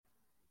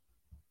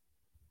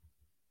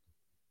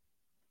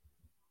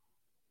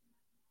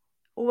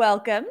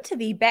Welcome to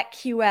the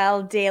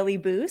BetQL Daily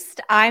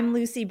Boost. I'm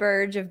Lucy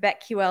Burge of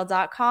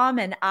BetQL.com,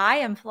 and I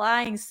am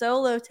flying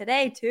solo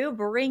today to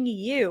bring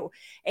you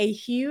a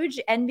huge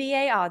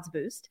NBA odds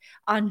boost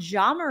on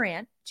Ja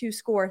Morant to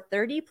score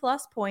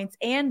 30-plus points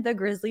and the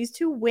Grizzlies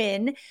to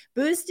win,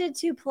 boosted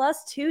to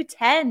plus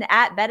 210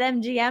 at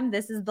BetMGM.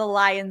 This is the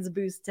Lions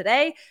boost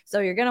today, so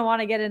you're going to want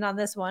to get in on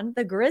this one.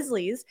 The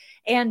Grizzlies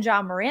and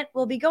Ja Morant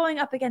will be going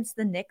up against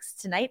the Knicks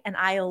tonight, and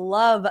I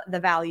love the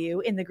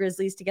value in the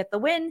Grizzlies to get the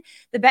win.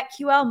 The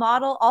BetQL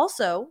model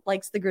also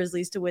likes the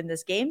Grizzlies to win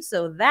this game,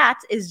 so that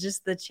is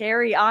just the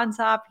cherry on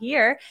top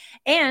here.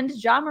 And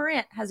Ja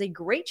Morant has a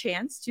great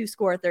chance to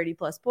score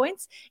 30-plus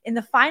points. In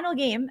the final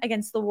game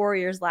against the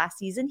Warriors last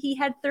season, he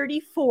had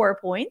 34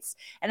 points,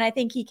 and I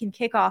think he can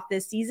kick off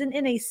this season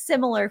in a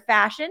similar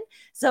fashion.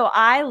 So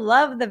I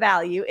love the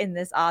value in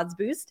this odds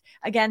boost.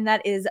 Again,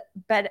 that is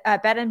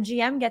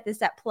BetMGM. Get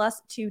this at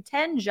plus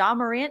 210. Ja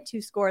Morant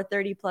to score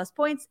 30-plus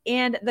points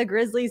and the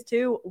Grizzlies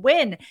to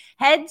win.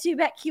 Head to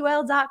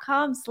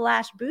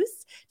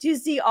BetQL.com/boosts to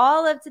see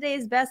all of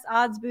today's best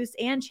odds boosts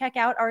and check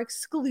out our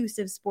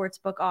exclusive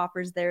sportsbook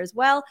offers there as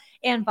well.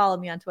 And follow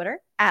me on Twitter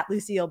at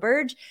Lucille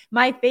Burge.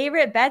 My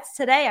favorite bets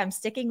today, I'm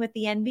sticking with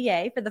the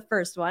NBA for the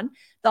first one.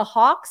 The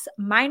Hawks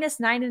minus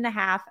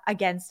 9.5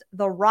 against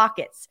the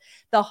Rockets.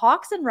 The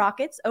Hawks and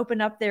Rockets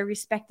open up their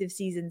respective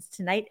seasons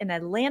tonight in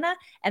Atlanta,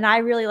 and I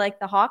really like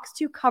the Hawks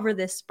to cover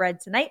this spread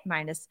tonight,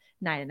 minus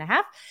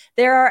 9.5.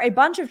 There are a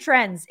bunch of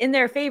trends in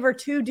their favor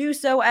to do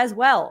so as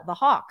well. The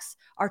Hawks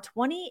are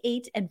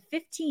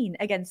 28-15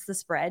 against the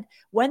spread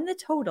when the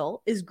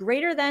total is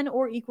greater than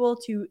or equal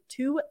to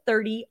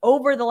 230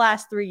 over the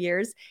last 3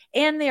 years,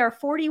 and they are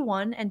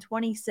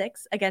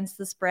 41-26 against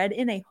the spread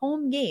in a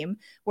home game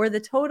where the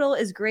total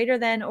is greater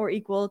than or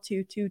equal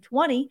to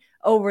 220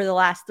 over the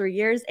last 3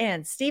 years.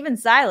 And Steven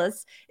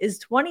Silas is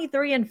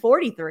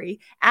 23-43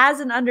 as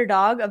an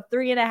underdog of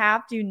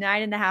 3.5 to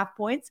 9.5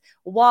 points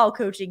while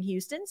coaching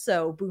Houston.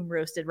 So boom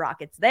roasted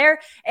Rockets there.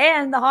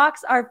 And the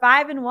Hawks are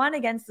 5-1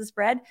 against the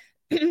spread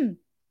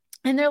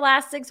in their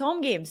last 6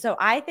 home games. So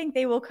I think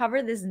they will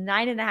cover this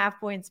 9.5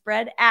 point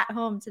spread at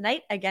home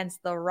tonight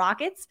against the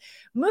Rockets.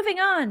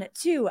 Moving on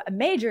to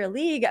Major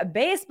League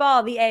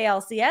Baseball, the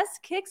ALCS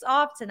kicks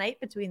off tonight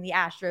between the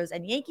Astros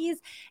and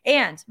Yankees.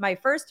 And my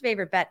first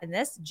favorite bet in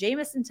this,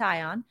 Jameson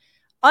Taillon,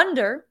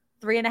 under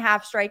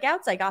 3.5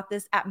 strikeouts. I got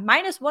this at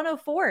minus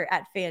 104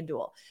 at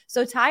FanDuel.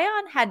 So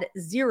Taillon had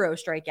 0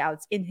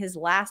 strikeouts in his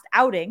last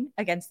outing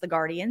against the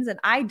Guardians, and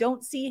I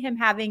don't see him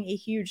having a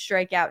huge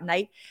strikeout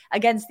night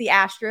against the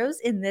Astros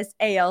in this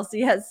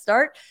ALCS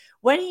start.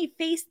 When he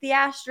faced the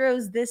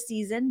Astros this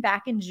season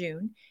back in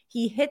June,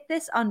 he hit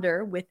this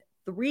under with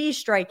 3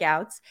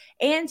 strikeouts,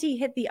 and he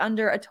hit the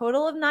under a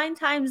total of 9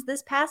 times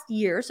this past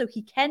year. So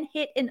he can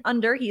hit an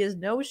under. He is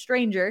no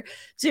stranger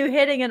to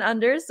hitting an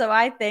under. So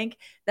I think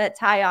that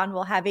Taillon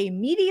will have a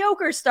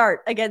mediocre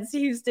start against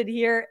Houston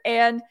here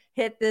and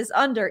hit this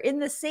under. In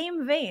the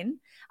same vein,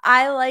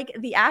 I like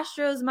the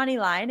Astros money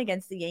line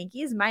against the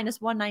Yankees,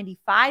 minus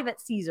 195 at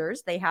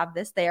Caesars. They have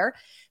this there.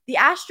 The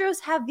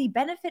Astros have the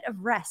benefit of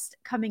rest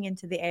coming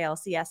into the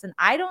ALCS, and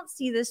I don't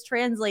see this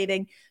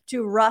translating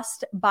to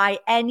rust by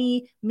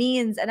any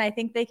means, and I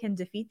think they can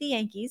defeat the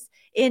Yankees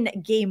in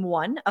game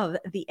 1 of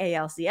the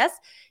ALCS.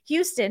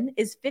 Houston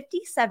is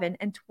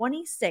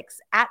 57-26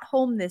 at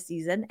home this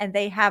season, and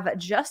they have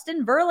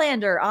Justin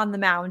Verlander on the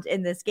mound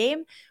in this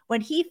game.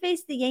 When he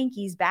faced the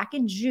Yankees back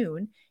in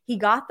June, he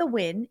got the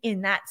win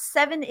in that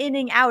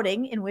 7-inning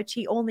outing in which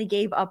he only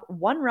gave up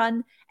 1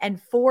 run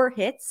and 4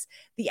 hits.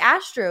 The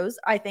Astros,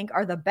 I think,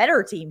 are the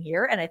better team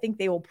here, and I think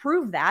they will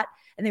prove that,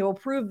 and they will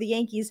prove the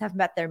Yankees have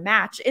met their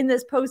match in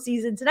this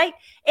postseason tonight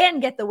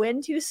and get the win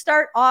to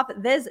start off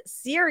this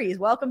series.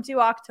 Welcome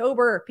to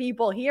October,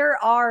 people. Here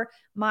are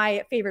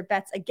my favorite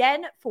bets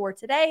again for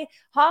today.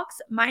 Hawks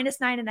minus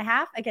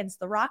 9.5 against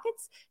the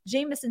Rockets.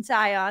 Jameson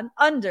Taillon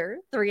under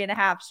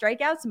 3.5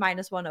 strikeouts,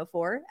 minus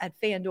 104 at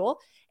FanDuel.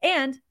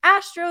 And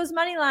Astros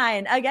money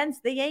line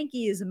against the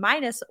Yankees,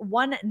 minus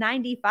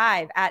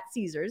 195 at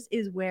Caesars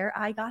is where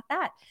I got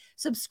that.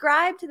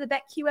 Subscribe to the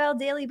BetQL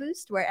Daily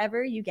Boost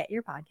wherever you get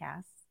your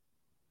podcasts.